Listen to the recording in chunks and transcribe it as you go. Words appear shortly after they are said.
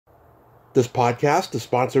This podcast is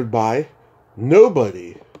sponsored by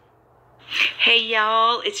nobody. Hey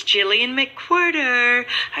y'all, it's Jillian McWhirter.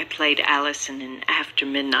 I played Allison in After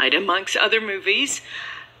Midnight, amongst other movies.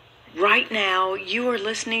 Right now, you are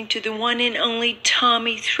listening to the one and only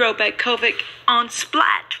Tommy Throwback Kovac on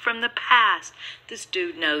Splat from the past. This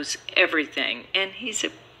dude knows everything, and he's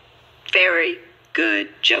a very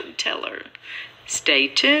good joke teller. Stay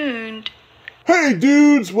tuned. Hey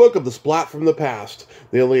dudes, welcome to Splat from the Past,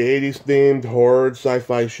 the only 80s themed horror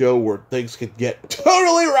sci-fi show where things could get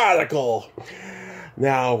totally radical.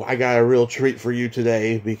 Now, I got a real treat for you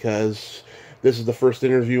today because this is the first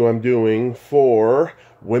interview I'm doing for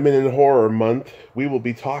Women in Horror Month. We will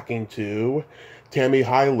be talking to Tammy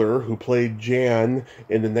Hyler, who played Jan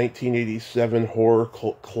in the 1987 horror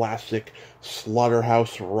cult classic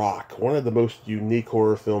Slaughterhouse Rock, one of the most unique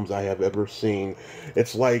horror films I have ever seen.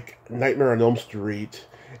 It's like Nightmare on Elm Street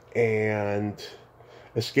and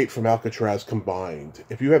Escape from Alcatraz combined.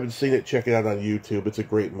 If you haven't seen it, check it out on YouTube. It's a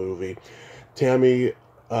great movie. Tammy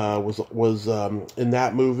was in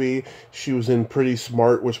that movie. She was in Pretty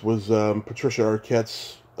Smart, which was Patricia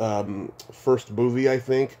Arquette's first movie, I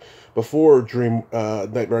think, before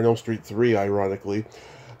Nightmare on Elm Street 3, ironically.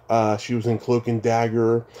 She was in Cloak and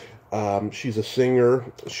Dagger. She's a singer.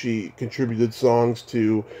 She contributed songs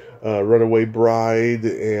to Runaway Bride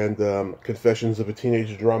and Confessions of a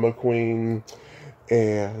Teenage Drama Queen.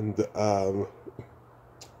 And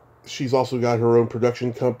she's also got her own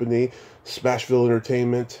production company, Smashville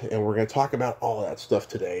Entertainment. And we're going to talk about all that stuff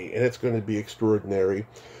today. And it's going to be extraordinary.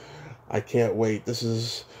 I can't wait. This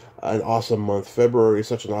is an awesome month. February is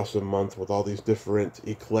such an awesome month with all these different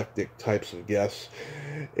eclectic types of guests.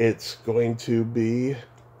 It's going to be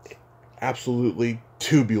absolutely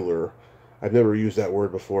tubular. I've never used that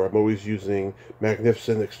word before. I'm always using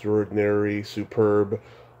magnificent, extraordinary, superb,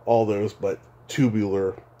 all those, but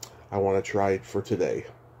tubular, I want to try for today.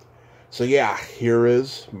 So yeah, here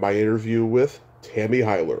is my interview with Tammy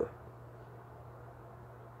Hyler.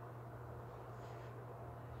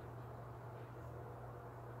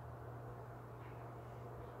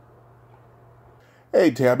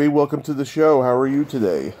 Hey Tammy, welcome to the show. How are you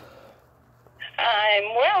today?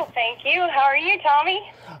 I'm well, thank you. How are you, Tommy?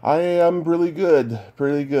 I am really good,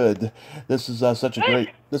 pretty good. This is such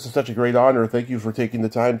a great honor. Thank you for taking the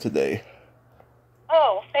time today.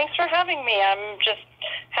 Oh, thanks for having me. I'm just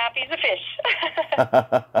happy as a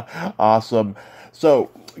fish. Awesome. So,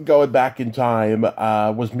 going back in time,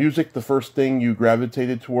 was music the first thing you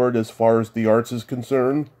gravitated toward as far as the arts is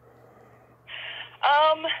concerned?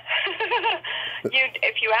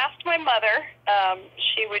 If you asked my mother,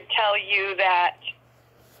 she would tell you that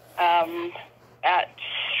at,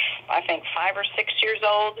 I think, 5 or 6 years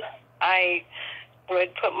old, I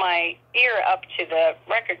would put my ear up to the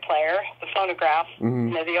record player, the phonograph,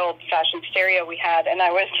 the old-fashioned stereo we had, and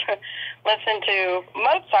I would listen to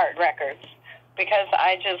Mozart records because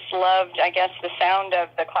I just loved, I guess, the sound of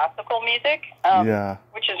the classical music,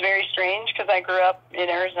 which is very strange because I grew up in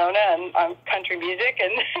Arizona and on country music,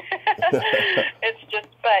 and it's just,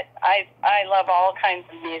 but I love all kinds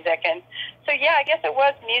of music, and so yeah, I guess it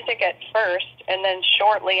was music at first, and then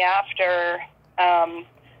shortly after,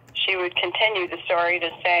 she would continue the story to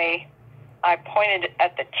say, I pointed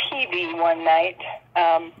at the TV one night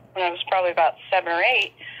when I was probably about 7 or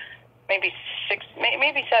 8, maybe 6,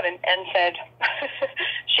 maybe 7, and said,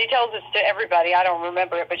 she tells this to everybody, I don't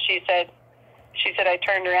remember it, but she said I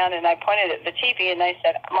turned around and I pointed at the TV and I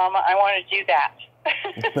said, Mama, I want to do that.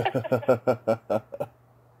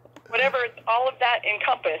 Whatever all of that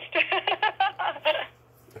encompassed.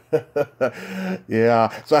 Yeah.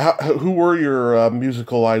 So who were your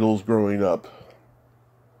musical idols growing up?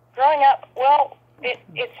 Growing up, well, it's,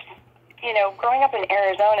 growing up in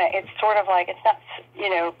Arizona, it's sort of like, it's not,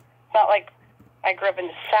 it's not like I grew up in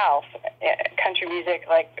the South, country music,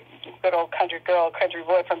 like good old country girl, country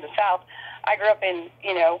boy from the South. I grew up in,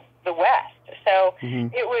 the West. So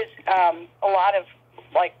it was a lot of,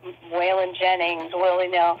 like, Waylon Jennings, Willie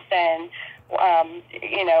Nelson,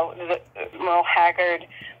 Merle Haggard,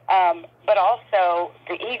 but also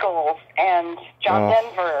the Eagles and John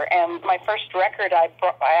Denver. And my first record I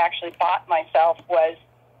actually bought myself was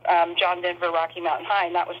John Denver, Rocky Mountain High,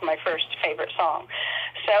 and that was my first favorite song.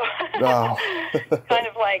 So kind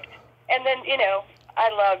of like, and then, I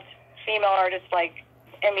loved female artists like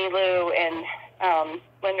Emmylou and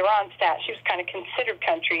Linda Ronstadt. She was kind of considered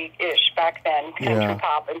country-ish back then, country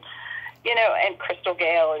pop, and and Crystal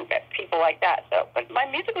Gale and people like that. So, but my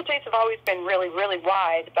musical tastes have always been really, really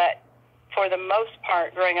wide. But for the most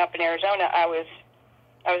part, growing up in Arizona, I was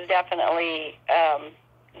definitely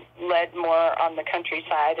led more on the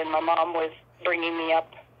countryside, and my mom was bringing me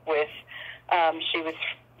up with She was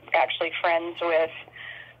actually friends with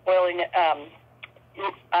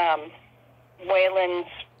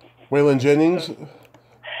Waylon Jennings?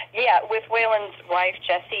 Yeah, with Waylon's wife,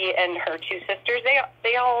 Jessie, and her two sisters.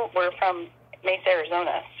 They all were from Mesa,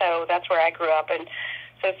 Arizona, so that's where I grew up. And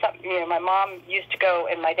so, my mom used to go,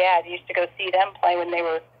 and my dad used to go see them play when they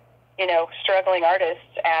were, struggling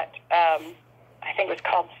artists at, I think it was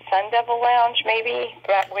called Sun Devil Lounge, maybe,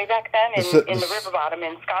 way back then, in the River Bottom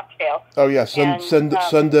in Scottsdale. Oh, yeah,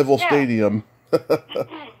 Sun Devil Stadium.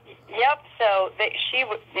 Yep, so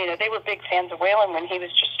they were big fans of Waylon when he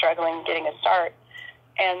was just struggling getting a start.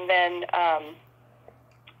 And then,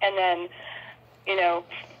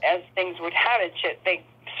 as things would have it, they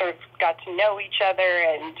sort of got to know each other.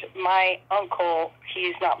 And my uncle,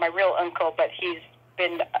 he's not my real uncle, but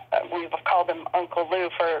we've called him Uncle Lou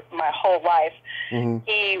for my whole life. Mm-hmm.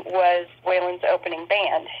 He was Waylon's opening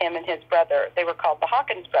band, him and his brother. They were called the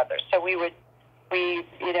Hawkins Brothers. So we would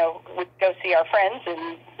go see our friends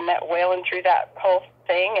and met Waylon through that whole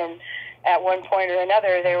thing. And at one point or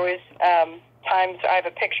another, there was times, I have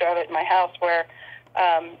a picture of it in my house, where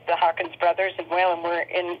the Hawkins Brothers and Waylon were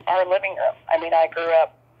in our living room. I mean, I grew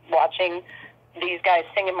up watching these guys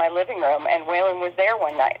sing in my living room, and Waylon was there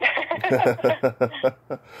one night.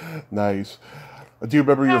 Nice. Do you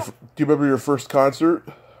remember your first concert?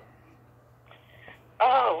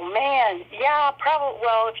 Oh man, yeah, probably.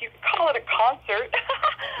 Well, if you could call it a concert,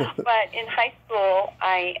 but in high school,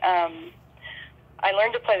 I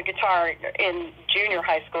learned to play the guitar in junior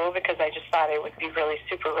high school because I just thought it would be really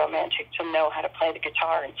super romantic to know how to play the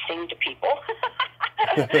guitar and sing to people.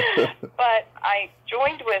 But I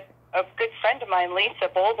joined with a good friend of mine, Lisa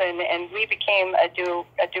Bolden, and we became a duo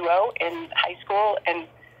in high school, and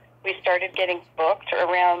we started getting booked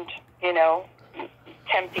around,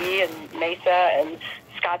 Tempe and Mesa and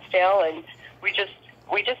Scottsdale, and we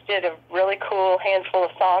just did a really cool handful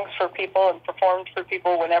of songs for people and performed for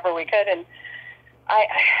people whenever we could. And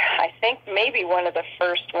I think maybe one of the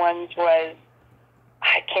first ones was,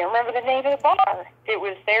 I can't remember the name of the bar. It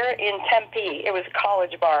was there in Tempe. It was a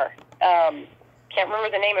college bar. Can't remember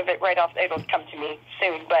the name of it right off. It'll come to me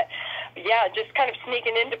soon. But yeah, just kind of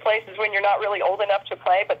sneaking into places when you're not really old enough to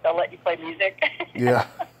play, but they'll let you play music. Yeah.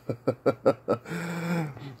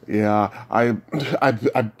 Yeah.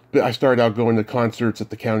 I started out going to concerts at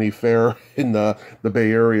the county fair in the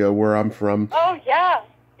Bay Area where I'm from. Oh yeah.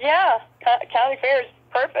 Yeah. County fair is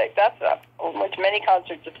perfect. That's as many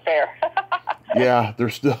concerts at the fair. Yeah,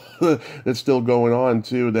 it's still going on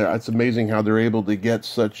too. It's amazing how they're able to get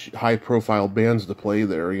such high-profile bands to play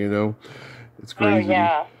there. It's crazy. Oh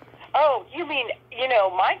yeah. Oh, you mean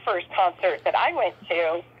my first concert that I went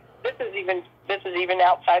to? This is even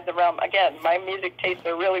outside the realm. Again, my music tastes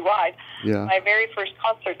are really wide. Yeah. My very first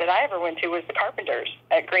concert that I ever went to was the Carpenters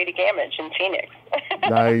at Grady Gamage in Phoenix.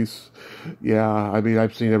 Nice. Yeah, I mean,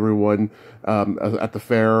 I've seen everyone at the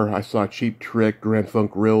fair. I saw Cheap Trick, Grand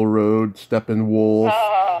Funk Railroad,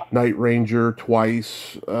 Steppenwolf, Night Ranger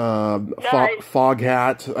twice, nice.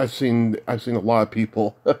 Foghat. I've seen a lot of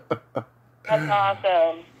people. That's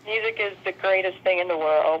awesome. Music is the greatest thing in the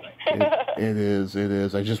world. It is.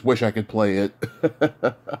 I just wish I could play it.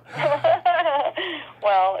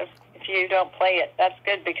 Well, if you don't play it, that's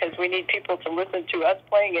good because we need people to listen to us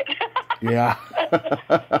playing it. Yeah.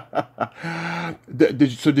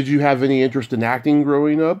 Did you have any interest in acting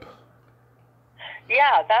growing up?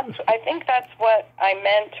 Yeah, I think that's what I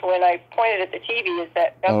meant when I pointed at the TV. Is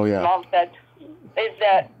that oh, yeah. Mom said? Is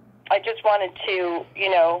that I just wanted to,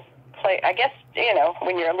 play. I guess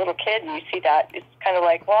when you're a little kid and you see that, it's kind of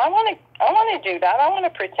like, well, I want to do that. I want to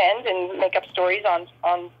pretend and make up stories on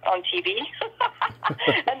TV,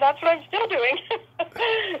 and that's what I'm still doing.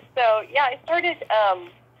 So yeah, I started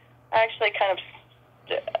actually kind of,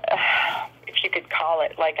 if you could call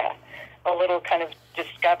it, like a little kind of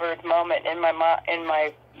discovered moment in my life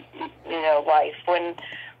when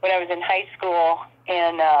I was in high school,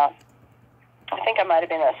 and I think I might have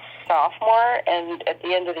been a sophomore, and at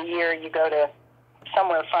the end of the year you go to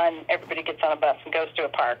somewhere fun. Everybody gets on a bus and goes to a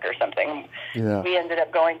park or something. Yeah. We ended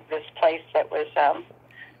up going to this place that was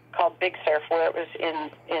called Big Surf, where it was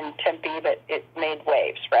in Tempe, but it made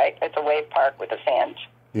waves, right? It's a wave park with a sand,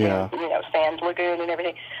 sand lagoon and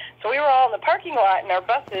everything. So we were all in the parking lot in our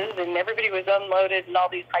buses, and everybody was unloaded, and all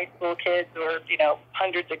these high school kids, or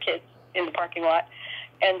hundreds of kids in the parking lot.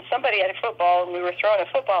 And somebody had a football, and we were throwing a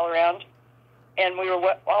football around. And we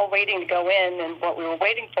were all waiting to go in, and what we were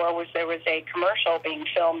waiting for was there was a commercial being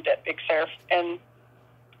filmed at Big Surf, and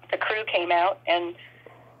the crew came out, and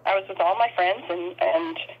I was with all my friends,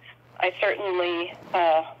 and I certainly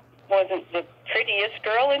wasn't the prettiest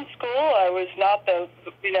girl in school. I was not the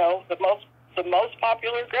most the most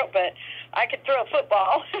popular girl, but I could throw a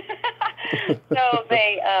football. So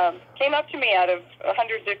they came up to me out of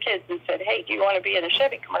hundreds of kids and said, "Hey, do you want to be in a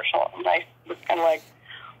Chevy commercial?" And I was kind of like,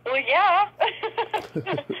 "Well, yeah."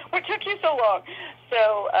 What took you so long?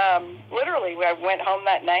 So literally, I went home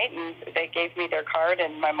that night, and they gave me their card,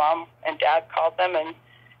 and my mom and dad called them, and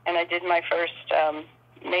I did my first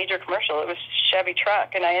major commercial. It was Chevy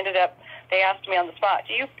truck, and I ended up. They asked me on the spot,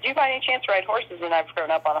 "Do you by any chance ride horses?" And I've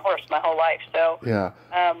grown up on a horse my whole life, so Yeah.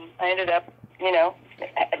 I ended up,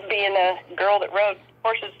 being a girl that rode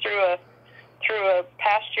horses through a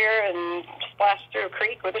pasture and splashed through a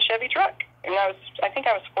creek with a Chevy truck. And I think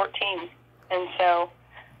I was 14, and so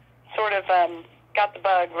sort of got the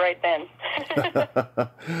bug right then.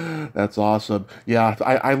 That's awesome. Yeah,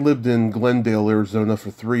 I lived in Glendale, Arizona for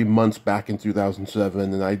 3 months back in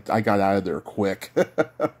 2007, and I got out of there quick.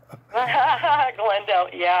 Glendale,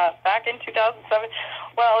 yeah, back in 2007.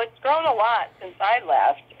 Well, it's grown a lot since I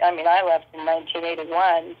left. I mean, I left in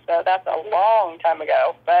 1981, so that's a long time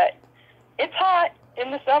ago, but it's hot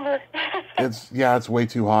in the summer. It's way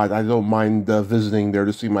too hot. I don't mind visiting there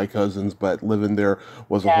to see my cousins, but living there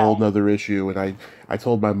was a whole nother issue. And I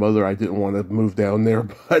told my mother I didn't want to move down there,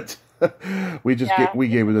 but we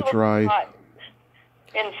gave it a try. Hot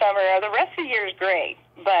in summer, the rest of the year is great,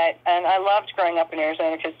 and I loved growing up in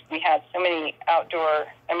Arizona because we had so many outdoor.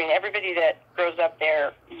 I mean, everybody that grows up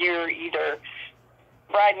there, you're either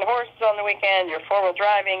riding horses on the weekend, you're 4-wheel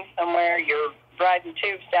driving somewhere, you're riding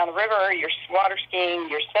tubes down the river, you're water skiing,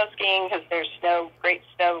 you're snow skiing because there's great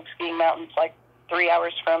snow skiing mountains like 3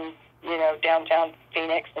 hours from downtown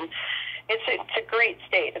Phoenix, and it's a great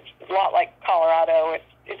state. It's a lot like Colorado.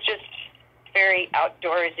 It's just very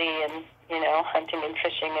outdoorsy and hunting and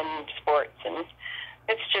fishing and sports, and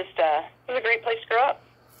it's just it was a great place to grow up.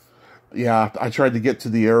 Yeah, I tried to get to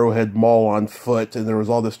the Arrowhead Mall on foot, and there was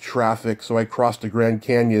all this traffic. So I crossed the Grand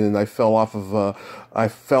Canyon, and I fell off of a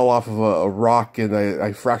rock, and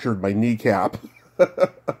I fractured my kneecap.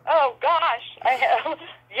 Oh gosh,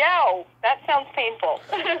 yow, that sounds painful.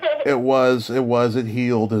 It was. It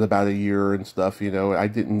healed in about a year and stuff. I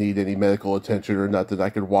didn't need any medical attention or nothing. I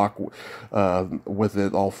could walk with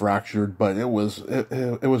it all fractured, but it was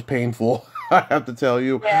painful. I have to tell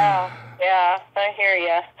you. Yeah, I hear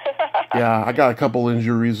you. Yeah, I got a couple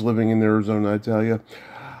injuries living in Arizona, I tell you.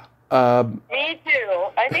 Me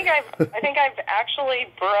too. I think I've actually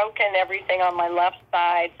broken everything on my left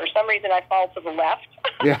side. For some reason, I fall to the left.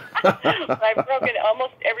 Yeah. I've broken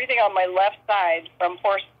almost everything on my left side from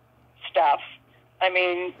horse stuff. I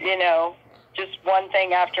mean, just one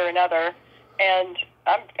thing after another, and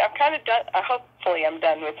I'm kind of done. Hopefully, I'm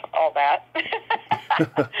done with all that.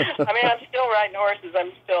 I mean, I'm still riding horses.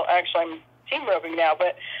 I'm team roping now,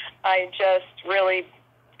 but I just really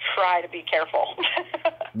try to be careful.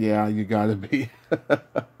 Yeah, you gotta be.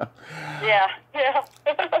 Yeah.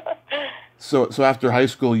 So after high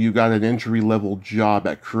school, you got an entry-level job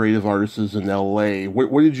at Creative Artists in L.A.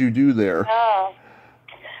 What did you do there? Oh,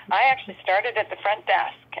 I actually started at the front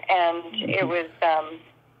desk, and it was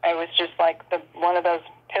just like one of those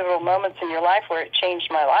pivotal moments in your life where it changed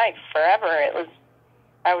my life forever.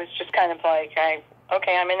 I was just kind of like,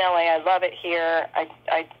 I'm in LA. I love it here. I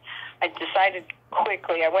decided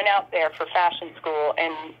quickly. I went out there for fashion school,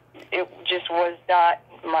 and it just was not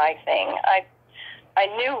my thing. I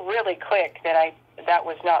knew really quick that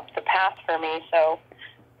was not the path for me. So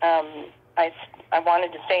I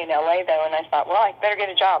wanted to stay in LA though, and I thought, well, I better get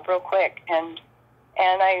a job real quick. And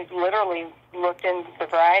I literally looked into the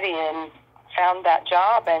variety and found that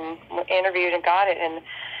job and interviewed and got it. And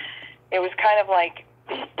it was kind of like,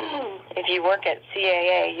 if you work at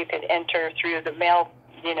CAA, you could enter through the mail,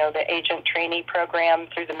 the agent trainee program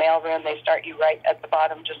through the mailroom. They start you right at the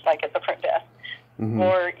bottom, just like at the front desk. Mm-hmm.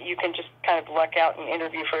 Or you can just kind of luck out and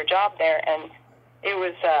interview for a job there. And it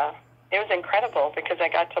was incredible because I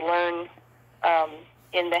got to learn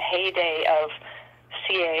in the heyday of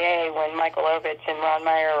CAA when Michael Ovitz and Ron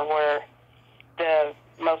Meyer were the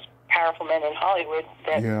most powerful men in Hollywood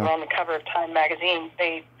that were on the cover of Time magazine.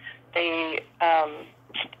 They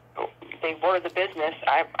were the business.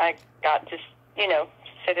 I got to,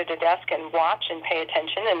 sit at a desk and watch and pay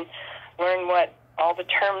attention and learn what all the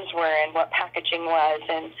terms were and what packaging was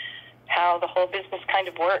and how the whole business kind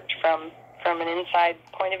of worked from an inside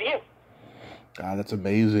point of view. God, that's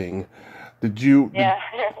amazing. Did you have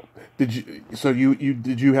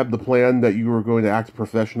the plan that you were going to act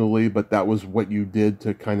professionally, but that was what you did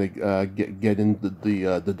to kind of get into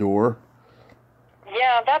the door?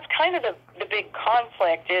 Yeah, that's kind of the big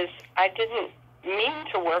conflict is I didn't mean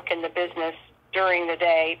to work in the business during the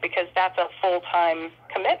day because that's a full-time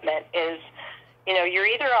commitment is, you're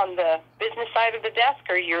either on the business side of the desk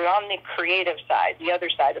or you're on the creative side, the other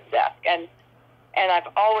side of the desk. And I've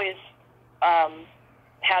always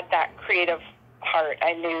had that creative heart.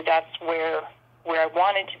 I knew that's where I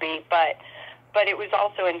wanted to be, but it was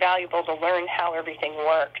also invaluable to learn how everything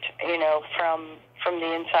worked, from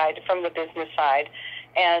the inside, from the business side.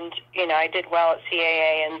 And, I did well at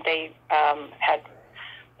CAA, and they had,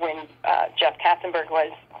 when Jeff Katzenberg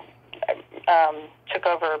took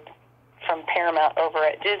over from Paramount over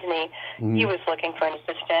at Disney, he was looking for an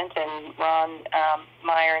assistant, and Ron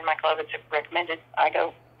Meyer and Michael Ovitz recommended I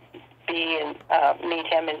go meet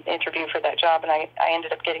him and interview for that job, and I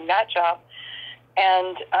ended up getting that job,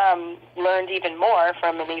 and learned even more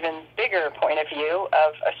from an even bigger point of view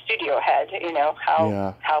of a studio head,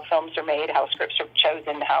 how films are made, how scripts are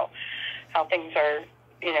chosen, how things are,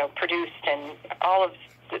 produced, and all of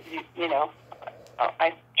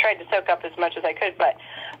I tried to soak up as much as I could, but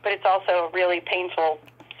it's also a really painful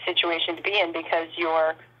situation to be in, because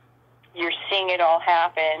you're seeing it all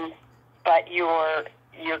happen, but your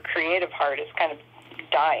creative heart is kind of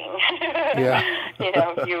dying. Yeah.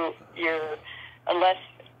 You're unless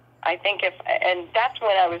I think and that's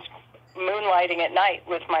when I was moonlighting at night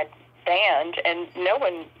with my band, and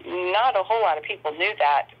not a whole lot of people knew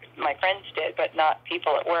that. My friends did, but not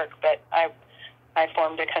people at work. But I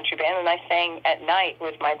formed a country band, and I sang at night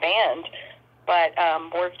with my band, but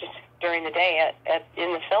worked during the day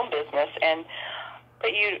in the film business.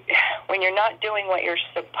 But when you're not doing what you're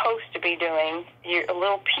supposed to be doing, a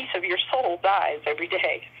little piece of your soul dies every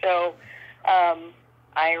day. So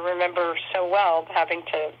I remember so well having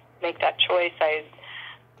to make that choice. I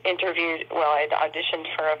had auditioned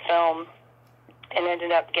for a film and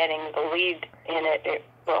ended up getting the lead in it.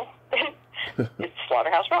 It's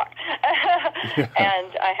Slaughterhouse Rock.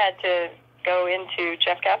 And I had to go into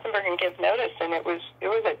Jeff Katzenberg and give notice, and it was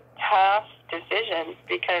a tough decision,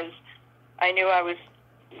 because I knew I was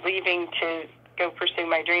leaving to go pursue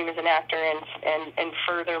my dream as an actor and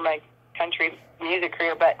further my country music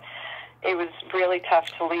career, but it was really tough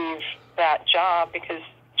to leave that job, because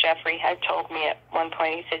Jeffrey had told me at one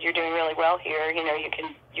point, he said, "You're doing really well here. You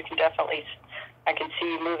can definitely, I can see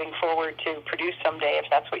you moving forward to produce someday if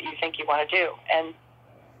that's what you think you want to do." And,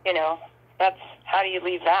 that's, how do you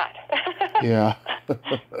leave that? Yeah.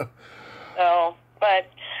 So, but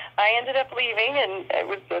I ended up leaving, and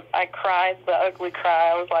I cried, the ugly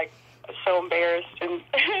cry. I was like so embarrassed,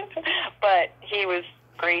 but he was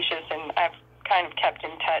gracious, and I've kind of kept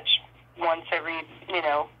in touch once every,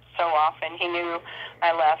 so often. He knew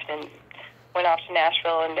I left and went off to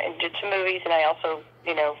Nashville and did some movies, and I also,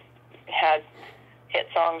 had hit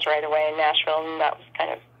songs right away in Nashville, and that was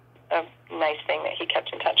kind of a nice thing that he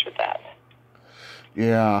kept in touch with that.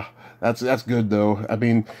 Yeah, that's good though. I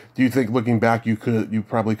mean, do you think, looking back, you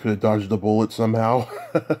probably could have dodged a bullet somehow?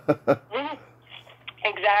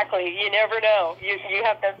 Exactly. You never know. You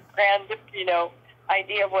have the grand,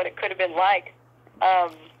 idea of what it could have been like.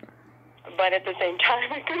 But at the same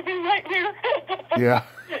time, it could have been a nightmare. Yeah.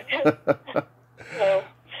 So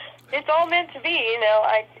it's all meant to be.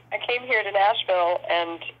 I came here to Nashville,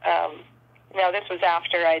 and now this was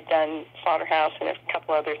after I'd done Slaughterhouse and a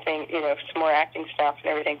couple other things, some more acting stuff and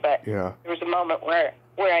everything. But yeah, there was a moment where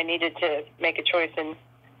I needed to make a choice and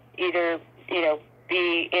either,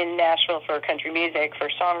 be in Nashville for country music, for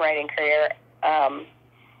songwriting career,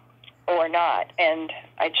 or not. And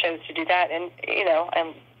I chose to do that. And,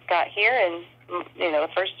 I got here, and, the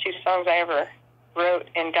first two songs I ever wrote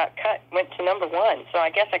and got cut went to number one. So I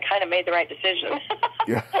guess I kind of made the right decision.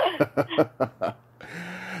 Yeah.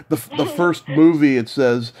 The first movie it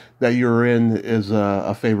says that you're in is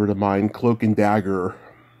a favorite of mine, Cloak and Dagger.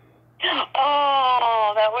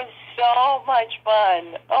 Oh, that was so much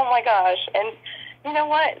fun. Oh my gosh. And you know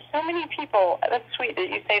what? So many people, that's sweet that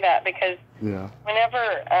you say that, because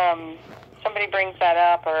whenever somebody brings that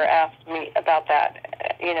up or asks me about that,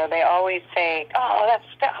 they always say, "Oh,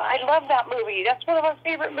 I love that movie. That's one of my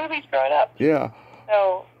favorite movies growing up." Yeah.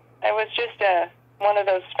 So it was just one of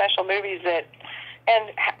those special movies that,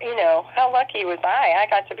 and how lucky was I? I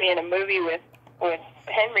got to be in a movie with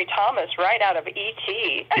Henry Thomas right out of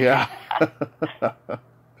E.T. Yeah.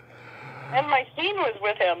 And my scene was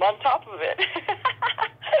with him on top of it.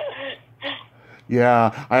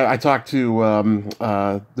 Yeah, I talked to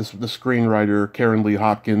the screenwriter Karen Lee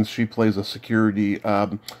Hopkins. She plays a security,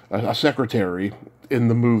 a secretary in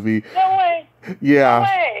the movie. No way. Yeah. No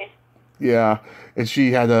way. Yeah, and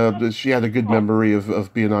she had a good memory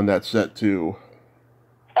of being on that set too.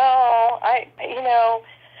 Oh,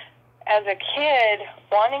 as a kid,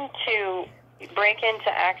 wanting to break into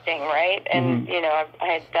acting, right? And I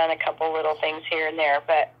had done a couple little things here and there,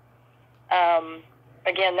 but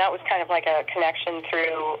again, that was kind of like a connection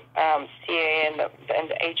through CA and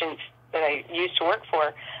the agents that I used to work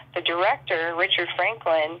for. The director, Richard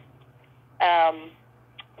Franklin,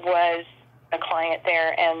 was a client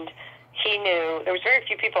there, and he knew there was very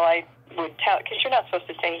few people I would tell, because you're not supposed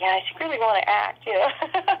to say, yeah, I really want to act, you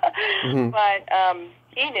know. But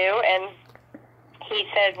he knew, and he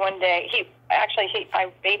said one day,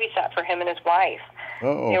 I babysat for him and his wife.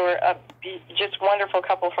 Oh. They were a just wonderful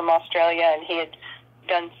couple from Australia, and he had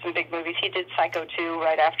done some big movies. He did Psycho 2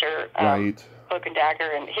 right after Cloak and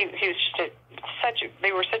Dagger, and he was just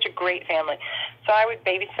they were such a great family. So I would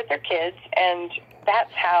babysit their kids, and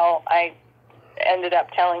that's how I ended up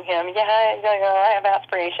telling him, I have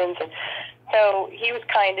aspirations. And so he was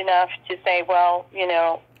kind enough to say, well, you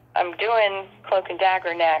know, I'm doing Cloak and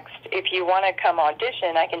Dagger next. If you want to come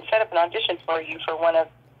audition, I can set up an audition for you for one of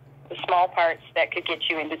the small parts that could get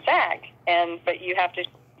you into SAG. But you have to,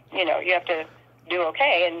 you know, you have to do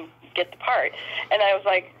okay and get the part. And I was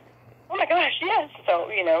like, oh my gosh, yes. So,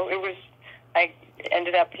 you know, I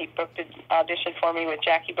ended up, he booked an audition for me with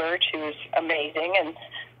Jackie Birch, who was amazing, and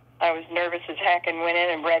I was nervous as heck and went in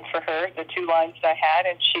and read for her the 2 lines that I had,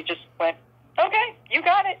 and she just went, okay, you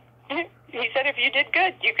got it. He said if you did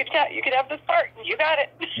good, you could have this part. You got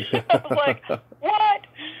it. I was like, what?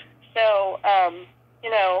 So, you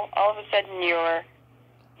know, all of a sudden you're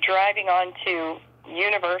driving on to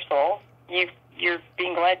Universal. You're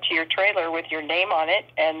being led to your trailer with your name on it,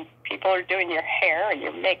 and people are doing your hair and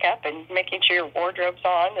your makeup and making sure your wardrobe's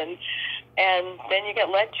on, and then you get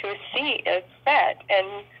led to a set,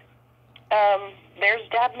 and there's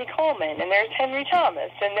Dabney Coleman, and there's Henry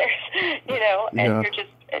Thomas, and there's, you know, and you're just,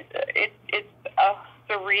 it's a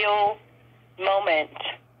surreal moment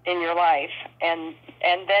in your life, and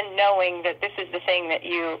then knowing that this is the thing that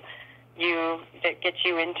that gets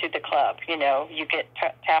you into the club. You know, you get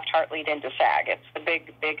Taft-Hartley into SAG. It's the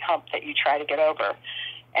big hump that you try to get over,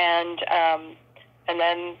 and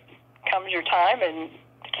then comes your time, and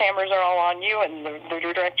the cameras are all on you, and the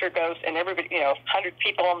director goes, and everybody, you know, 100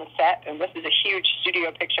 people on the set, and this is a huge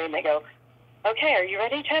studio picture, and they go, okay, are you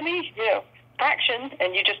ready, Tammy? You know, action,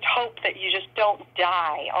 and you just hope that you just don't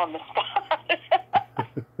die on the spot,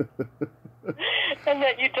 and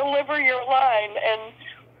that you deliver your line, and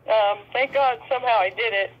thank God somehow I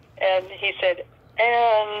did it. And he said,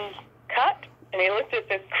 and cut, and he looked at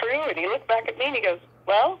the crew, and he looked back at me, and he goes,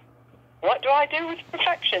 well, what do I do with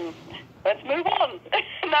perfection? Let's move on.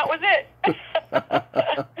 And that was it.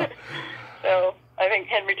 So I think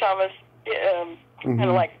Henry Thomas kind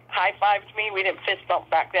of like high-fived me. We didn't fist bump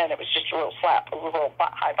back then. It was just a little slap, a little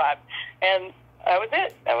high-five. And that was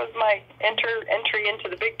it. That was my entry into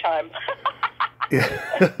the big time.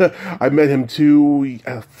 I met him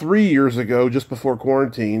 3 years ago, just before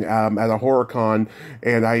quarantine, at a horror con,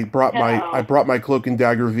 and I brought my Cloak and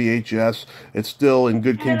Dagger VHS. It's still in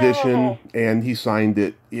good condition, and he signed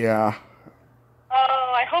it. Yeah.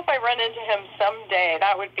 Oh, I hope I run into him someday.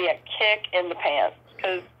 That would be a kick in the pants,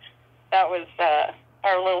 because that was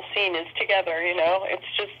our little scene is together. You know, it's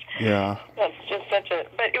just that's just such a.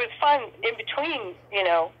 But it was fun in between. You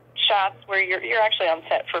know, shots where you're actually on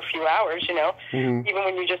set for a few hours, you know, even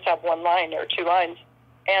when you just have 1 line or 2 lines.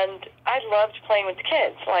 And I loved playing with the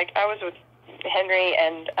kids. Like, I was with Henry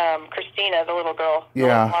and Christina, the little girl, the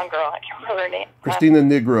little blonde girl. I can't remember her name. Christina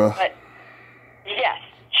Nigra. But yes,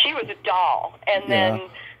 she was a doll. And then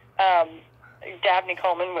Dabney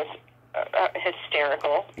Coleman was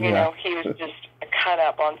hysterical. You know, he was just cut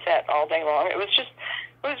up on set all day long. It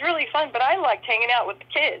was really fun, but I liked hanging out with the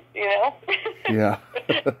kids, you know? Yeah.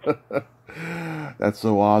 That's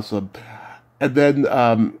so awesome. And then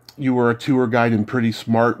you were a tour guide in Pretty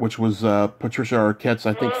Smart, which was Patricia Arquette's,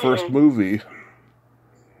 I think, first movie.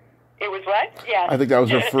 It was what? Yeah. I think that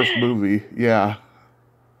was her first movie, yeah.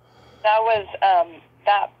 That was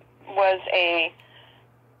a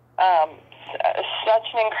such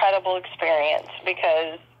an incredible experience,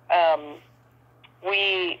 because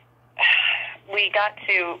we got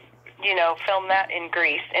to, you know, film that in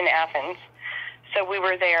Greece, in Athens. So we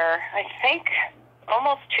were there, I think,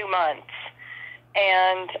 almost 2 months.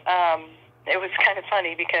 And it was kind of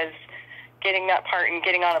funny, because getting that part and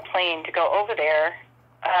getting on a plane to go over there,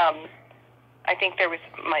 I think there was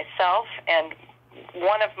myself and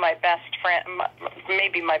one of my best friend,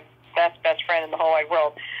 maybe my best friend in the whole wide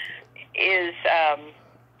world, is,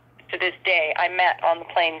 to this day, I met on the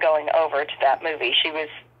plane going over to that movie.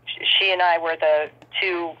 She and I were the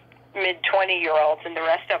 2 mid-20-year-olds, and the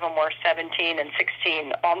rest of them were 17 and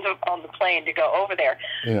 16 on the plane to go over there.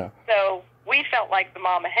 Yeah. So we felt like the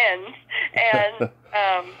mama hens, and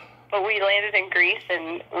but we landed in Greece,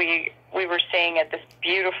 and we we were staying at this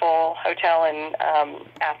beautiful hotel in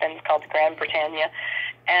Athens called the Grand Britannia,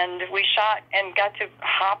 and we shot and got to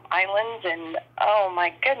hop islands, and oh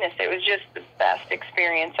my goodness, it was just the best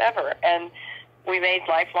experience ever. And we made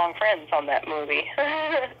lifelong friends on that movie.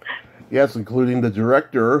 Yes, including the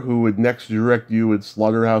director who would next direct you in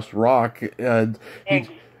Slaughterhouse Rock. And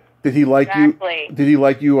did he like you? Did he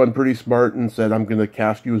like you on Pretty Smart and said, "I'm going to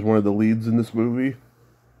cast you as one of the leads in this movie"?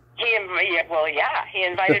 He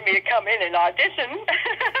invited me to come in and audition.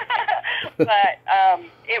 But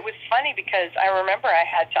it was funny because I remember I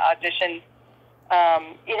had to audition.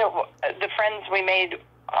 The friends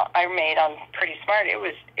I made on Pretty Smart. It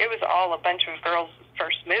was all a bunch of girls'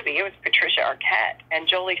 first movie. It was Patricia Arquette and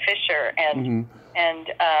Jolie Fisher and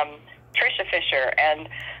Tricia Fisher and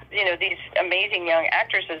these amazing young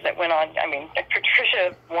actresses that went on. I mean,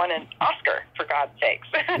 Patricia won an Oscar, for God's sakes.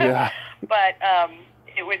 Yeah. But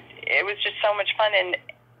it was just so much fun,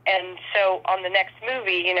 and so on the next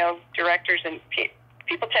movie, directors and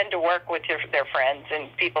people tend to work with their friends and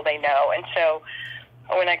people they know, and so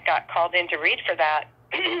when I got called in to read for that,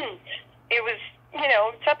 it was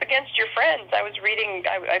it's up against your friends. I was reading.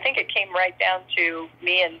 I think it came right down to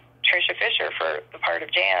me and Tricia Fisher for the part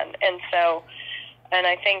of Jan, and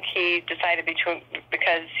I think he decided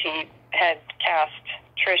because he had cast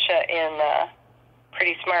Tricia in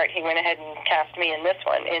Pretty Smart, he went ahead and cast me in this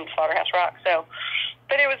one, in Slaughterhouse Rock. So,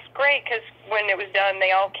 but it was great because when it was done,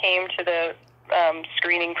 they all came to the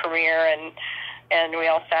screening premiere, and we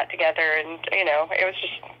all sat together, and it was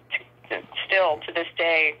just still to this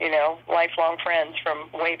day, lifelong friends from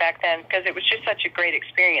way back then, because it was just such a great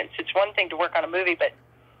experience. It's one thing to work on a movie, but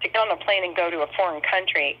to get on a plane and go to a foreign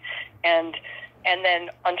country, and then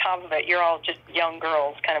on top of it, you're all just young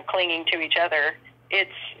girls kind of clinging to each other. It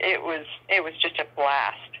was just a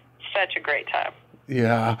blast. Such a great time.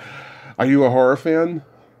 Yeah. Are you a horror fan?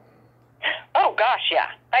 Oh gosh,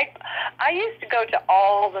 yeah. I used to go to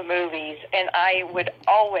all the movies, and I would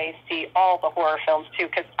always see all the horror films too,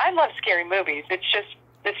 because I love scary movies. It's just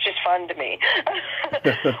fun to me.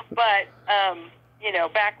 But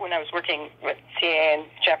back when I was working with CAA and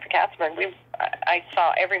Jeffrey Katzenberg, I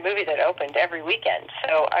saw every movie that opened every weekend.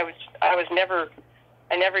 So I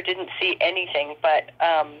never didn't see anything, but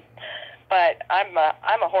I'm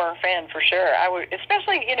a horror fan for sure. I would,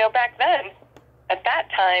 especially back then. At that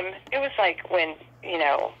time, it was like when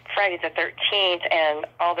Friday the 13th and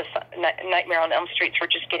all the Nightmare on Elm Streets were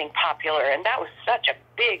just getting popular, and that was such a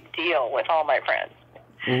big deal with all my friends.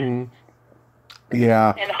 Mm-hmm.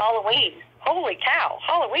 Yeah. And Halloween, holy cow,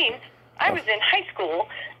 Halloween! I was in high school,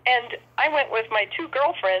 and I went with my two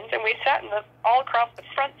girlfriends, and we sat all across the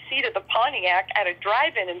front seat of the Pontiac at a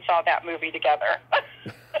drive-in and saw that movie together.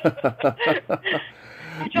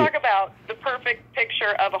 You talk about the perfect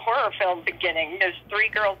picture of a horror film beginning. There's three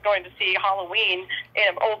girls going to see Halloween in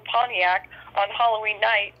an old Pontiac on Halloween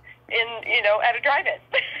night at a drive-in.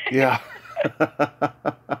 Yeah.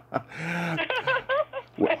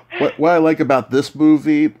 What I like about this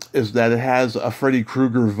movie is that it has a Freddy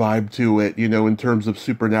Krueger vibe to it, in terms of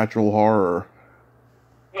supernatural horror.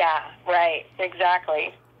 Yeah, right,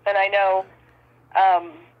 exactly. And I know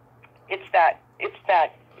it's that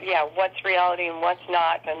what's reality and what's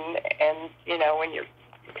not, and when you're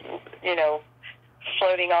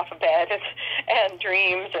floating off a bed and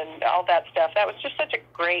dreams and all that stuff. That was just such a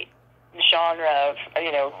great genre of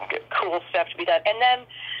cool stuff to be done. And then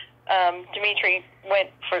Dimitri went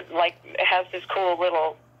for has this cool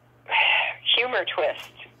little humor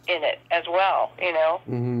twist in it as well.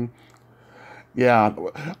 Mm-hmm. Yeah,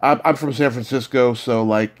 I'm from San Francisco, so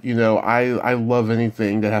I love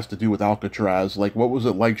anything that has to do with Alcatraz. What was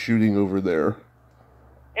it like shooting over there?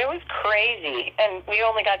 It was crazy, and we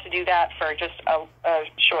only got to do that for just a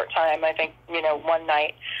short time. I think one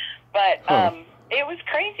night, but it was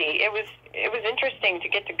crazy. It was interesting to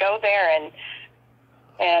get to go there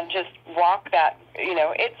and just walk that.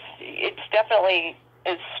 It's definitely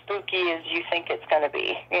as spooky as you think it's going to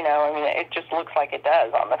be. It just looks like it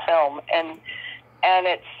does on the film, and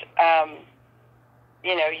it's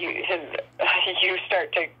you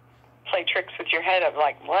start to play tricks with your head of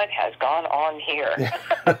what has gone on here.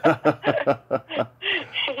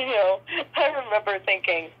 I remember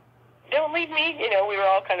thinking, don't leave me. We were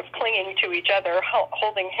all kind of clinging to each other,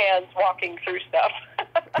 holding hands, walking through stuff.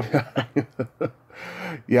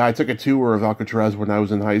 Yeah, I took a tour of Alcatraz when I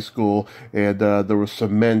was in high school, and there was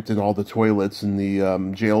cement in all the toilets in the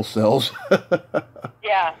jail cells.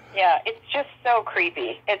 Yeah, it's just so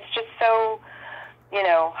creepy. It's just so,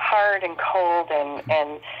 hard and cold, and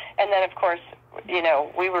then of course,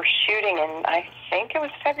 we were shooting in, I think it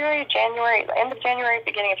was January, end of January,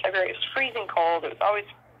 beginning of February. It was freezing cold. It was always,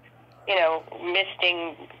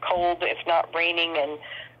 misting, cold, if not raining. And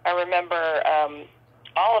I remember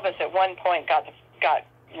all of us at one point got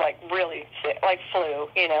like really sick, like flu,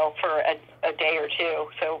 for a day or two.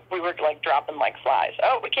 So we were like dropping like flies.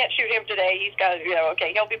 Oh, we can't shoot him today. He's got,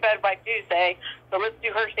 okay, he'll be better by Tuesday. So let's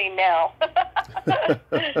do her scene now.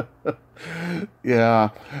 Yeah.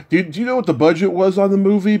 Do you know what the budget was on the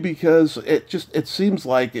movie? Because it seems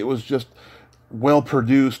like it was just well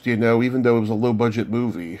produced, even though it was a low budget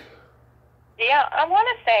movie. Yeah, I want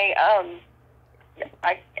to say,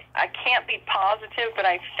 I can't be positive, but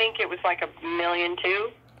I think it was like $1.2 million.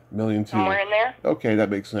 $1.2 million. Somewhere in there. Okay, that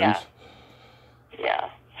makes sense. Yeah,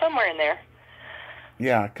 somewhere in there.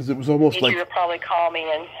 Yeah, because it was almost like... You would probably call me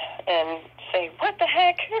and say, what the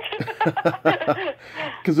heck?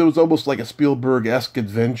 Because it was almost like a Spielberg-esque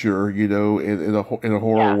adventure, in a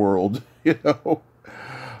horror world,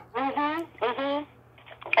 Mm-hmm.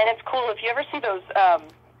 And it's cool. If you ever see those... do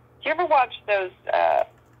you ever watch those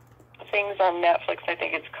things on Netflix? I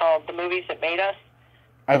think it's called The Movies That Made Us.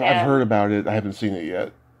 I've heard about it. I haven't seen it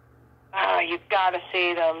yet. You've got to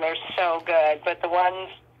see them. They're so good. But the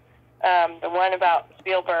one about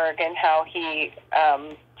Spielberg and how he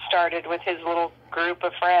started with his little group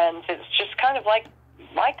of friends, it's just kind of like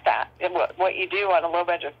that. What you do on a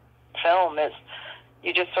low-budget film is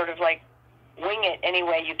you just sort of like wing it any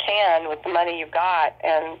way you can with the money you've got.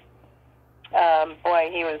 And boy,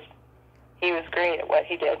 he was great at what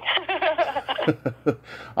he did.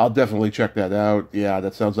 I'll definitely check that out. Yeah,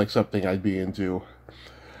 that sounds like something I'd be into.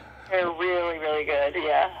 They're really, really good,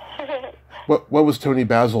 yeah. What was Toni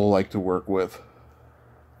Basil like to work with?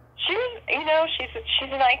 She was, she's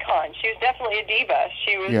an icon. She was definitely a diva.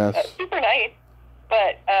 She was super nice,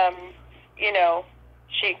 but,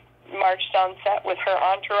 she marched on set with her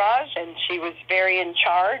entourage, and she was very in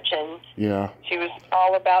charge, and she was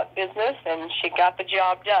all about business, and she got the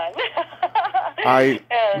job done. She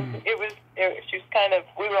was kind of,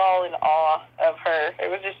 we were all in awe of her. It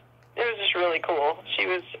was just really cool. She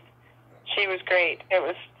was great. It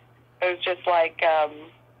was just like,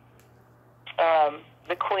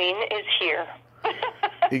 the queen is here.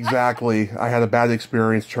 Exactly. I had a bad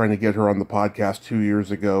experience trying to get her on the podcast 2 years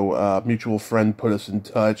ago. A mutual friend put us in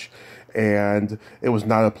touch, and it was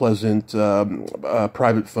not a pleasant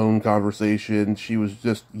private phone conversation. She was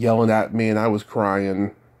just yelling at me, and I was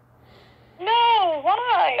crying. No,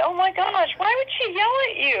 why? Oh my gosh, why would she yell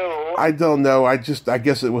at you? I don't know. I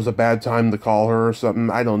guess it was a bad time to call her or something.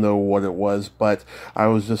 I don't know what it was, but I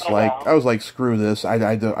was just I was like, screw this.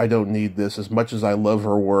 I don't need this. As much as I love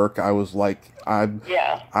her work, I was like, I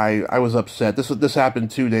was upset. This happened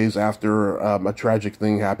 2 days after a tragic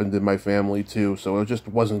thing happened in my family too, so it just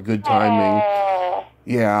wasn't good timing. Oh,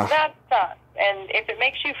 yeah. That sucks. And if it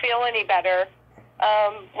makes you feel any better,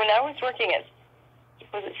 when I was working at,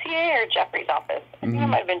 was it CA or Jeffrey's office? I think it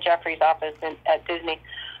might have been Jeffrey's office at Disney.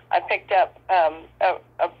 I picked up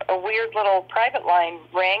a weird little private line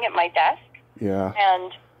rang at my desk. Yeah.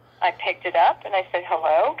 And I picked it up and I said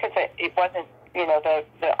hello, because it wasn't,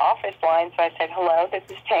 the office line. So I said, hello, this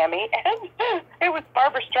is Tammy. And it was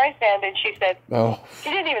Barbara Streisand, and she said, she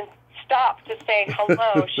didn't even stop to say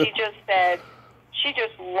hello. She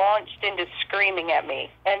just launched into screaming at me.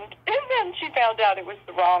 And then she found out it was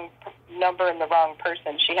the wrong number and the wrong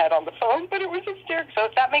person she had on the phone, but it was hysterical. So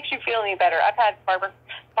if that makes you feel any better, I've had Barbara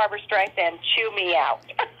Streisand chew me out.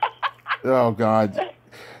 Oh, God.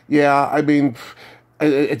 Yeah, I mean,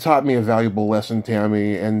 it taught me a valuable lesson,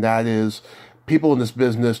 Tammy, and that is people in this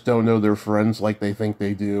business don't know their friends like they think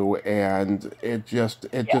they do, and it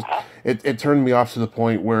turned me off to the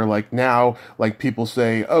point where, like, now, like, people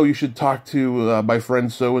say, oh, you should talk to my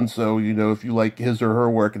friend so-and-so, if you like his or her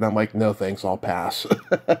work, and I'm like, no, thanks, I'll pass.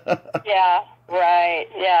 Yeah, right,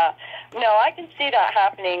 yeah. No, I can see that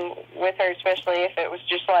happening with her, especially if it was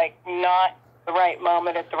just, like, not the right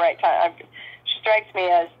moment at the right time. It strikes me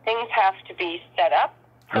as things have to be set up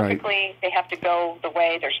perfectly. Right. They have to go the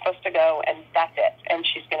way they're supposed to go, and that's it. And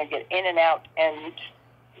she's going to get in and out and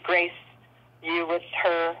grace you with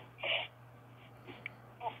her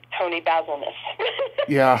Toni Basilness.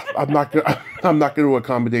 Yeah, I'm not going to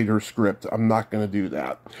accommodate her script. I'm not going to do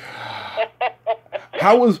that.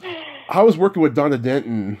 How was working with Donna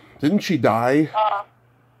Denton? Didn't she die?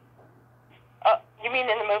 You mean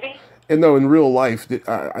in the movie? And no, in real life. There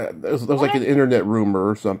was like an internet rumor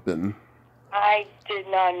or something. I did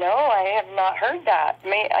not know. I have not heard that.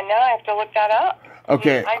 I know I have to look that up.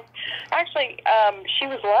 Okay. She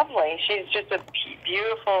was lovely. She's just a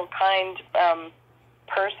beautiful, kind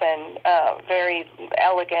person. Very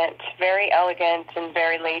elegant and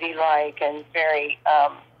very ladylike and very,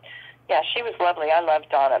 she was lovely. I loved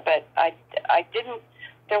Donna, but I didn't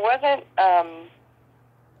there wasn't.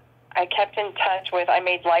 I kept in touch with. I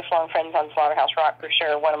made lifelong friends on Slaughterhouse Rock for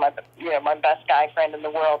sure. One of my, my best guy friend in the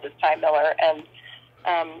world is Ty Miller, and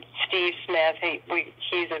Steve Smith.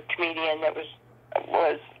 He's a comedian that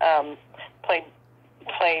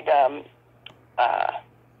played.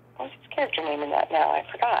 What's his character name in that now? I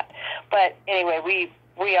forgot. But anyway,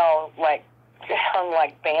 we all like hung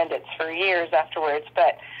like bandits for years afterwards.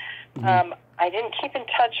 But I didn't keep in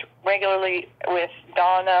touch regularly with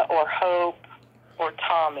Donna or Hope or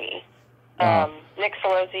Tommy. Nick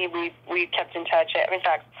Solozzi, we kept in touch. In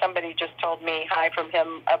fact, somebody just told me hi from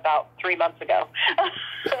him about 3 months ago.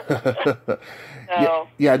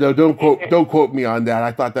 No, don't quote me on that.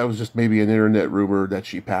 I thought that was just maybe an internet rumor that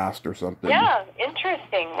she passed or something. Yeah,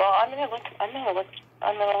 interesting. Well, I'm gonna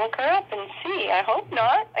look her up and see. I hope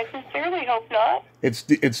not. I sincerely hope not. It's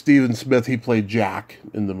Stephen Smith. He played Jack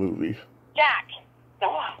in the movie. Jack.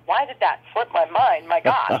 Oh, why did that slip my mind? My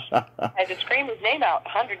gosh. I had to scream his name out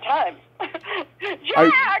 100 times.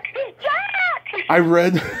 Jack! Jack! I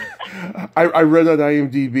read on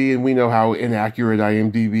IMDb, and we know how inaccurate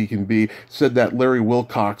IMDb can be, said that Larry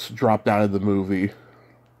Wilcox dropped out of the movie.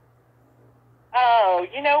 Oh,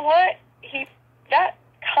 you know what? That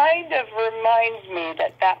kind of reminds me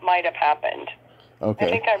that might have happened. Okay. I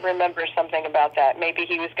think I remember something about that. Maybe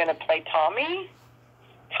he was going to play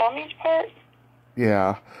Tommy's part?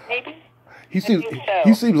 Yeah. Maybe? He seems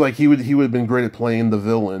like he would have been great at playing the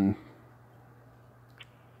villain.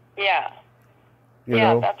 Yeah. You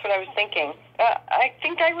know? That's what I was thinking. I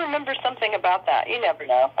think I remember something about that. You never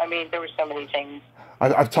know. I mean, there were so many things.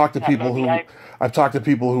 I've talked to people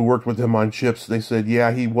who worked with him on Chips. They said,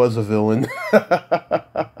 yeah, he was a villain.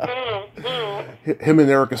 Him and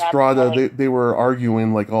Eric Estrada, they were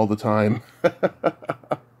arguing like all the time.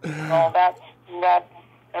 Well,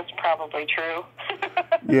 that's probably true.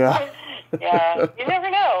 Yeah. Yeah, you never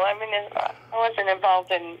know. I mean, I wasn't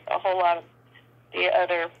involved in a whole lot of the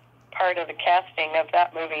other part of the casting of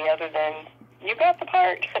that movie, other than you got the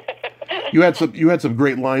part. You had some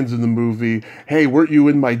great lines in the movie. Hey, weren't you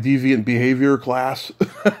in my deviant behavior class?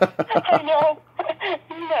 I know.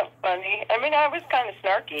 Isn't that funny? I mean, I was kind of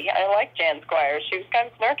snarky. I like Jan Squires. She was kind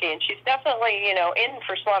of snarky, and she's definitely, in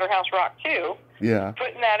for Slaughterhouse Rock too. Yeah.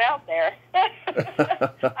 Putting that out there.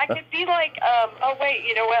 I could be like,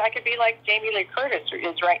 you know what? I could be like Jamie Lee Curtis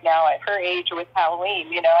is right now at her age with Halloween.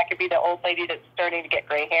 I could be the old lady that's starting to get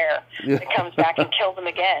gray hair that comes back and kills them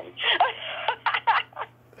again.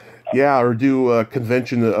 Yeah, or do a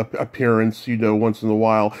convention appearance, once in a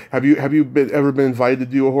while. Have you ever been invited to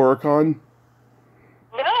do a horror con?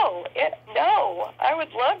 No. I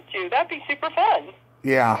would love to. That'd be super fun.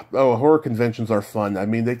 Yeah. Oh, horror conventions are fun. I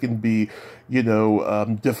mean, they can be,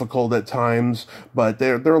 difficult at times, but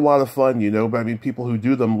they're a lot of fun, But I mean, people who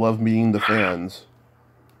do them love meeting the fans.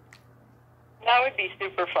 That would be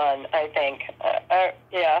super fun, I think.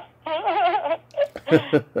 Yeah.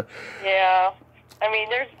 Yeah. I mean,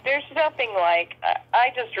 there's nothing like.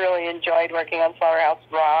 I just really enjoyed working on Slaughterhouse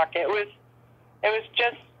Rock. It was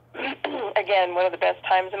just, again, one of the best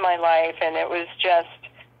times in my life, and it was just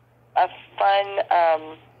a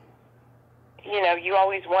fun. You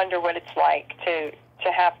always wonder what it's like to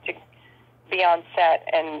have to be on set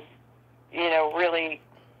and, really,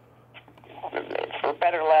 for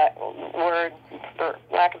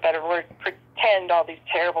lack of better word, pretend all these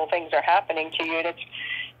terrible things are happening to you. And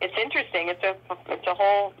it's interesting. It's a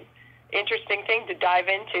whole interesting thing to dive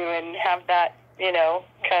into and have that,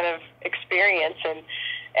 kind of experience and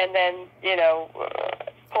then,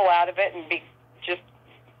 pull out of it and be just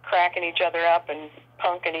cracking each other up and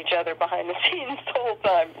punking each other behind the scenes the whole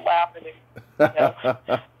time, laughing. But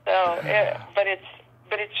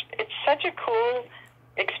it's such a cool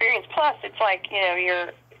experience. Plus, it's like,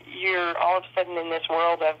 you're all of a sudden in this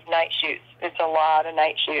world of night shoots. It's a lot of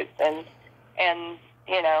night shoots, and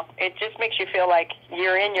it just makes you feel like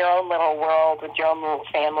you're in your own little world with your own little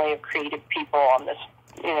family of creative people on this,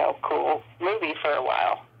 cool movie for a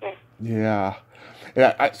while. Yeah.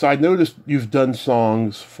 So I noticed you've done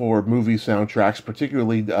songs for movie soundtracks,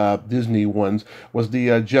 particularly Disney ones. Was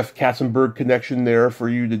the Jeff Katzenberg connection there for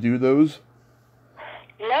you to do those?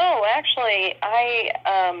 No, actually,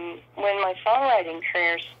 when my songwriting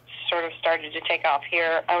career sort of started to take off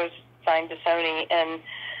here, I was signed to Sony and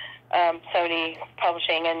Sony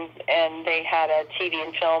Publishing, and they had a TV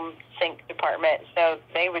and film sync department, so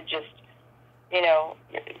they would just,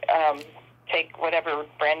 take whatever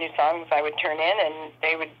brand new songs I would turn in, and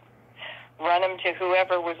they would run them to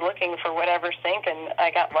whoever was looking for whatever sync, and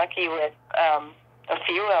I got lucky with a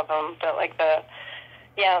few of them, but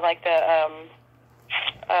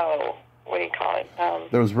what do you call it?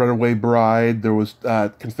 There was Runaway Bride. There was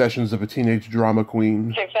Confessions of a Teenage Drama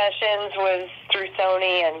Queen. Confessions was through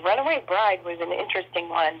Sony, and Runaway Bride was an interesting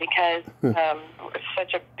one because it was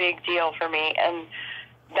such a big deal for me. And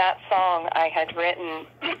that song I had written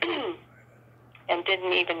and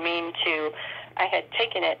didn't even mean to. I had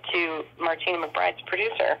taken it to Martina McBride's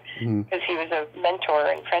producer because he was a mentor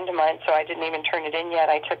and friend of mine, so I didn't even turn it in yet.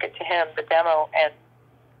 I took it to him, the demo, and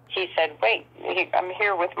he said, wait, I'm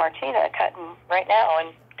here with Martina cutting right now,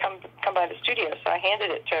 and come by the studio. So I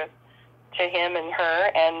handed it to him and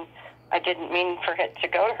her, and I didn't mean for it to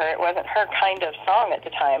go to her. It wasn't her kind of song at the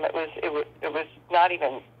time. It was not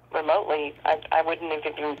even remotely. I wouldn't have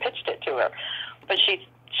even pitched it to her. But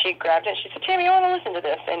she grabbed it. She said, Tammy, I want to listen to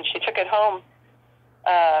this. And she took it home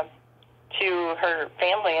to her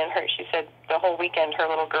family, and she said the whole weekend her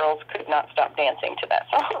little girls could not stop dancing to that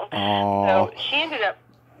song. Aww. So she ended up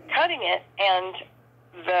cutting it, and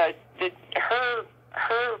her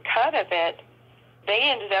cut of it, they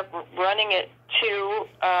ended up running it to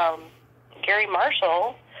Gary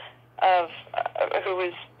Marshall, who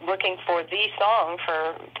was looking for the song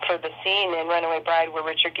for the scene in Runaway Bride where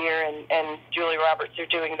Richard Gere and Julia Roberts are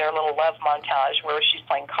doing their little love montage where she's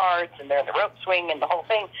playing cards and they're in the rope swing and the whole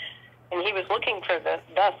thing. And he was looking for the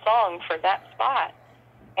song for that spot.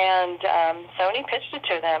 And Sony pitched it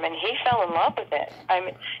to them, and he fell in love with it.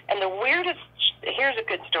 And the weirdest, here's a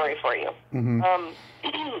good story for you.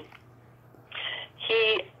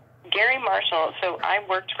 Gary Marshall, so I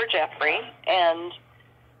worked for Jeffrey, and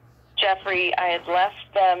Jeffrey, I had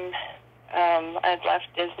left them, I had left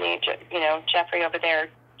Disney, Jeffrey over there,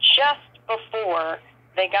 just before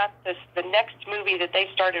they got the next movie that they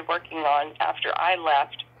started working on after I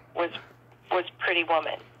left was Pretty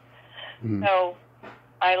Woman. So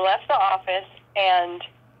I left the office and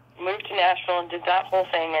moved to Nashville and did that whole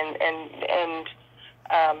thing and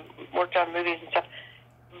worked on movies and stuff.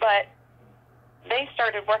 But they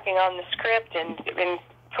started working on the script and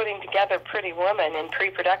putting together Pretty Woman in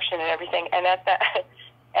pre-production and everything. And at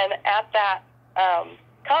that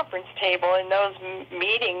conference table in those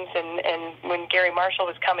meetings and when Gary Marshall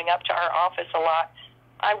was coming up to our office a lot,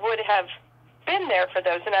 I would have been there for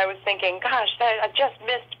those. And I was thinking, gosh, I just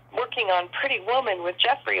missed working on Pretty Woman with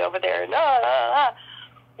Jeffrey over there.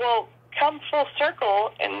 Well, come full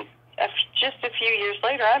circle, and just a few years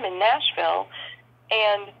later, I'm in Nashville,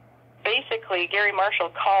 and basically Gary Marshall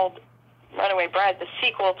called Runaway Bride the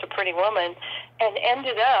sequel to Pretty Woman and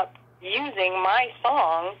ended up using my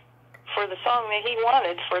song for the song that he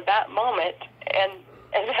wanted for that moment, and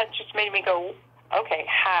that just made me go, okay,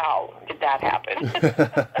 how did that happen?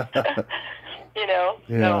 Yeah.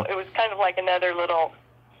 So it was kind of like another little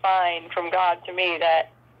sign from God to me that,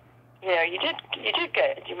 you did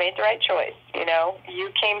good. You made the right choice. You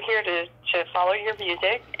came here to follow your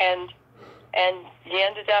music, and you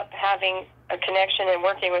ended up having a connection and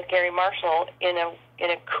working with Gary Marshall in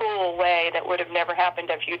a cool way that would have never happened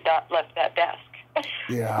if you'd not left that desk.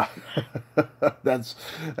 Yeah.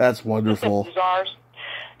 That's wonderful. It's bizarre,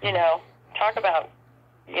 talk about,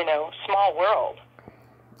 small world.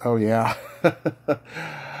 Oh, yeah.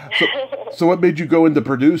 So what made you go into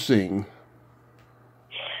producing?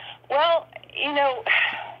 Well,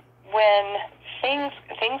 when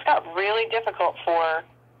things got really difficult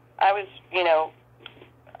I was,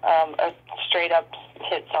 a straight-up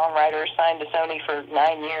hit songwriter signed to Sony for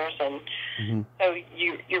 9 years, and so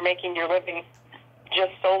you're making your living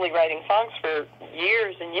just solely writing songs for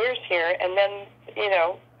years and years here, and then,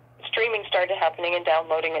 streaming started happening and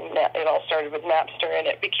downloading, and it all started with Napster, and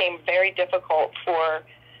it became very difficult for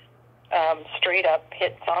straight-up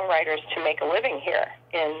hit songwriters to make a living here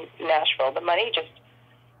in Nashville. The money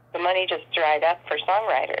just dried up for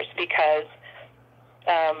songwriters because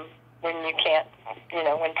when you can't,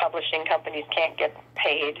 when publishing companies can't get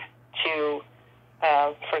paid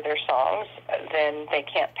for their songs, then they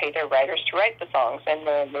can't pay their writers to write the songs, and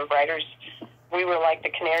the writers. We were like the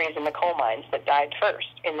canaries in the coal mines that died first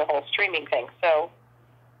in the whole streaming thing. So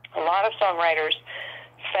a lot of songwriters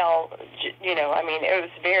fell, it was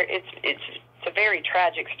it's a very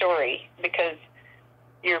tragic story because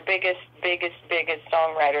your biggest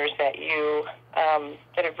songwriters that you,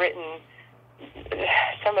 that have written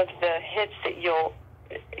some of the hits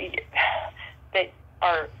that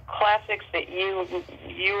are classics that you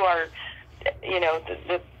are,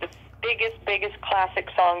 the biggest classic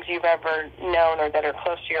songs you've ever known or that are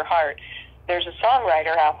close to your heart. There's a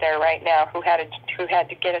songwriter out there right now who had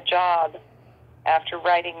to get a job after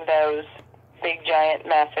writing those big, giant,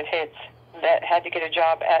 massive hits, that had to get a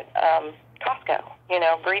job at Costco,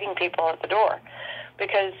 greeting people at the door,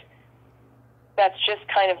 because that's just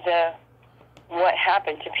kind of what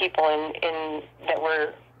happened to people in that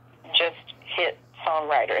were just hit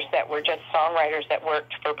songwriters, that were just songwriters that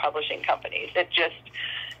worked for publishing companies. It just,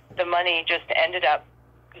 the money just ended up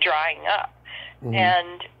drying up. Mm-hmm.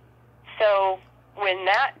 And so when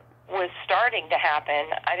that was starting to happen,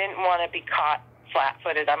 I didn't want to be caught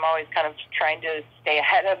flat-footed. I'm always kind of trying to stay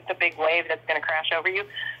ahead of the big wave that's going to crash over you.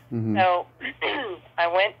 Mm-hmm. So I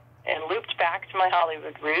went and looped back to my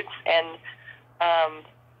Hollywood roots and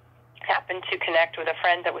happened to connect with a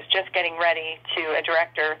friend that was just getting ready to, a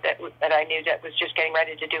director that I knew that was just getting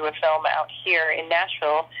ready to do a film out here in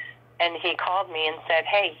Nashville. And he called me and said,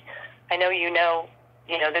 hey, I know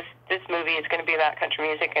this movie is going to be about country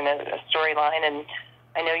music and a storyline, and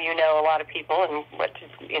I know you know a lot of people and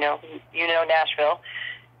you know Nashville.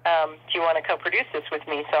 Do you want to co-produce this with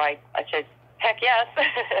me? So I said, heck yes.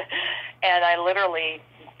 And I literally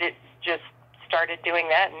just started doing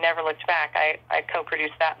that and never looked back. I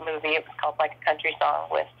co-produced that movie. It was called Like a Country Song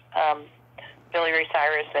with Billy Ray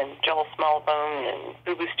Cyrus and Joel Smallbone and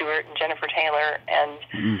Boo Boo Stewart and Jennifer Taylor.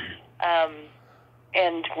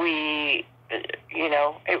 And we,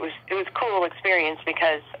 it was a cool experience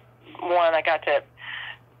because, one, I got to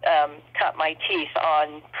cut my teeth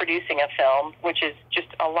on producing a film, which is just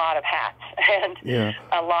a lot of hats and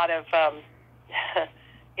a lot of,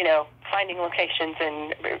 finding locations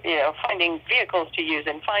and, finding vehicles to use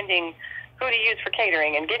and finding who to use for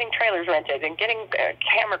catering and getting trailers rented and getting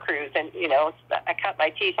camera crews. And, I cut my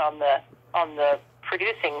teeth on the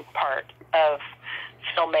producing part of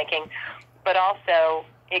filmmaking, but also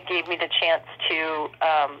it gave me the chance to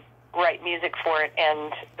write music for it,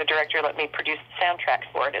 and the director let me produce the soundtrack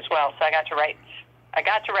for it as well. So I got to write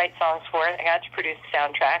songs for it. I got to produce the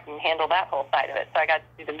soundtrack and handle that whole side of it. So I got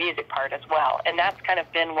to do the music part as well, and that's kind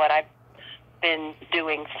of been what I've been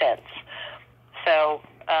doing since. So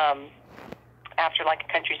after Like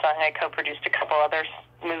a Country Song, I co-produced a couple other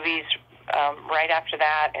movies right after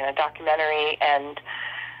that, and a documentary, and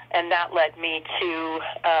that led me to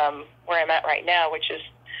where I'm at right now, which is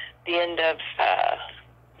the end of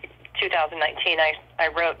 2019. I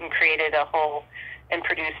wrote and created and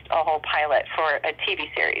produced a whole pilot for a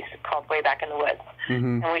TV series called Way Back in the Woods.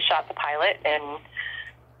 Mm-hmm. And we shot the pilot and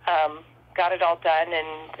got it all done,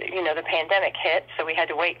 and the pandemic hit, so we had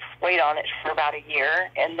to wait on it for about a year,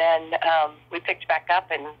 and then we picked back up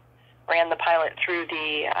and ran the pilot through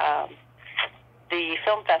the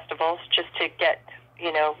film festivals just to get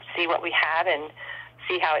see what we had and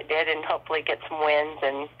see how it did, and hopefully get some wins,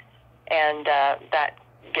 and that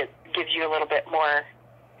gives you a little bit more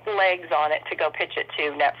legs on it to go pitch it to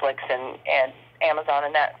Netflix and Amazon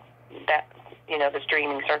and that the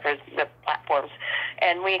streaming service, the platforms.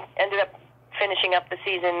 And we ended up finishing up the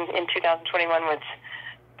season in 2021 with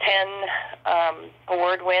 10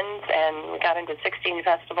 award wins, and we got into 16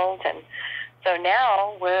 festivals, and so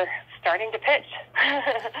now we're starting to pitch.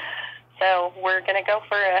 So we're going to go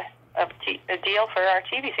for a deal for our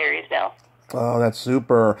TV series now. Oh, that's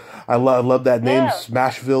super. I love that name,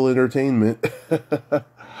 Smashville Entertainment.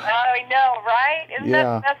 I know, right? Isn't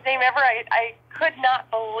that the best name ever? I could not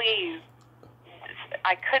believe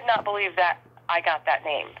that I got that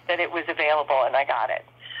name, that it was available and I got it.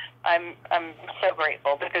 I'm so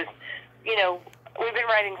grateful because, we've been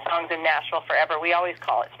writing songs in Nashville forever. We always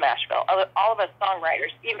call it Smashville. All of us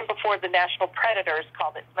songwriters, even before the Nashville Predators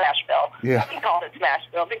called it Smashville, we called it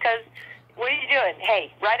Smashville because, what are you doing?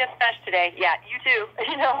 Hey, write a smash today. Yeah, you too.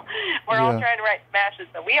 We're all trying to write smashes,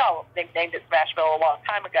 but we all nicknamed it Smashville a long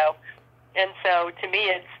time ago. And so, to me,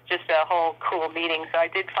 it's just a whole cool meeting. So I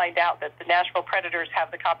did find out that the Nashville Predators have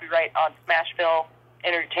the copyright on Smashville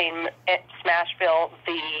Entertainment, Smashville,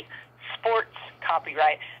 the sports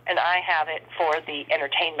copyright, and I have it for the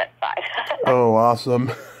entertainment side. Oh,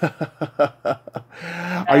 awesome.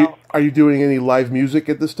 Are you doing any live music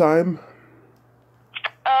at this time?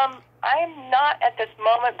 I'm not at this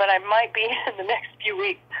moment, but I might be in the next few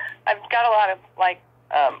weeks. I've got a lot of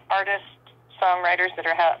artists, songwriters that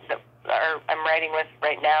I'm writing with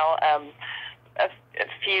right now. A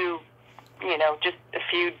few, just a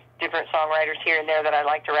few different songwriters here and there that I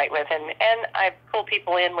like to write with, and I pull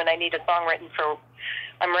people in when I need a song written for.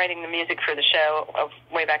 I'm writing the music for the show of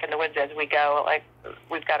Way Back in the Woods as we go.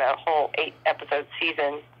 We've got a whole 8-episode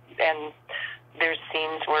season, and there's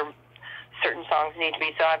scenes where certain songs need to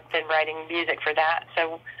be, so I've been writing music for that.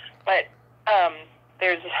 So, but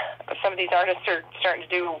there's some of these artists are starting to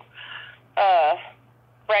do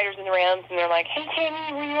Writers in the Rounds, and they're like, hey,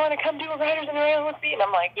 Tammy, will you want to come do a Writers in the Round with me? And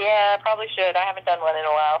I'm like, yeah, I probably should. I haven't done one in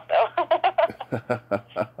a while,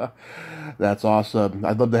 so. That's awesome.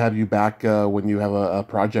 I'd love to have you back when you have a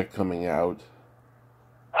project coming out.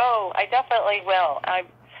 Oh, I definitely will.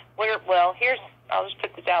 I'll just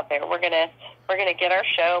put this out there. We're gonna get our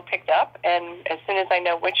show picked up, and as soon as I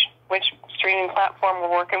know which streaming platform we're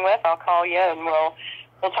working with, I'll call you and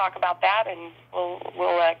we'll talk about that, and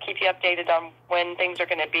we'll keep you updated on when things are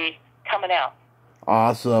going to be coming out.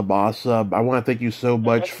 Awesome. I want to thank you so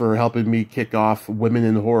much for helping me kick off Women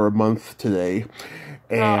in Horror Month today.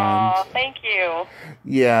 And thank you.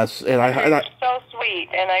 Yes, and you're so sweet,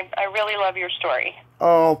 and I really love your story.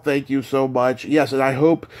 Oh, thank you so much. Yes, and I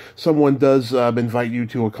hope someone does invite you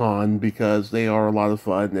to a con, because they are a lot of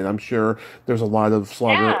fun, and I'm sure there's a lot of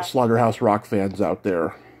Slaughterhouse Rock fans out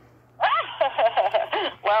there.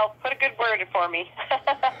 Well, put a good word for me.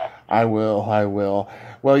 I will.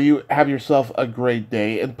 Well, you have yourself a great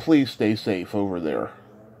day, and please stay safe over there.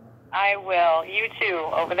 I will. You too,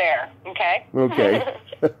 over there. Okay? Okay.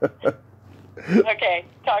 Okay.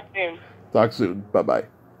 Talk soon. Talk soon. Bye-bye.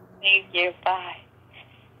 Thank you. Bye.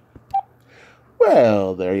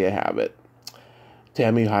 Well, there you have it.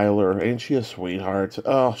 Tammy Hyler, ain't she a sweetheart?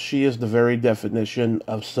 Oh, she is the very definition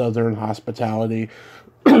of Southern hospitality.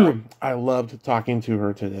 I loved talking to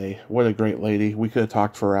her today. What a great lady. We could have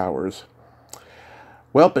talked for hours.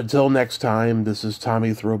 Well, until next time, this is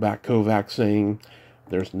Tommy Throwback Kovac saying,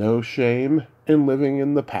 there's no shame in living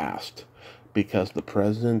in the past, because the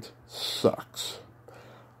present sucks.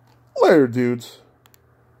 Later, dudes.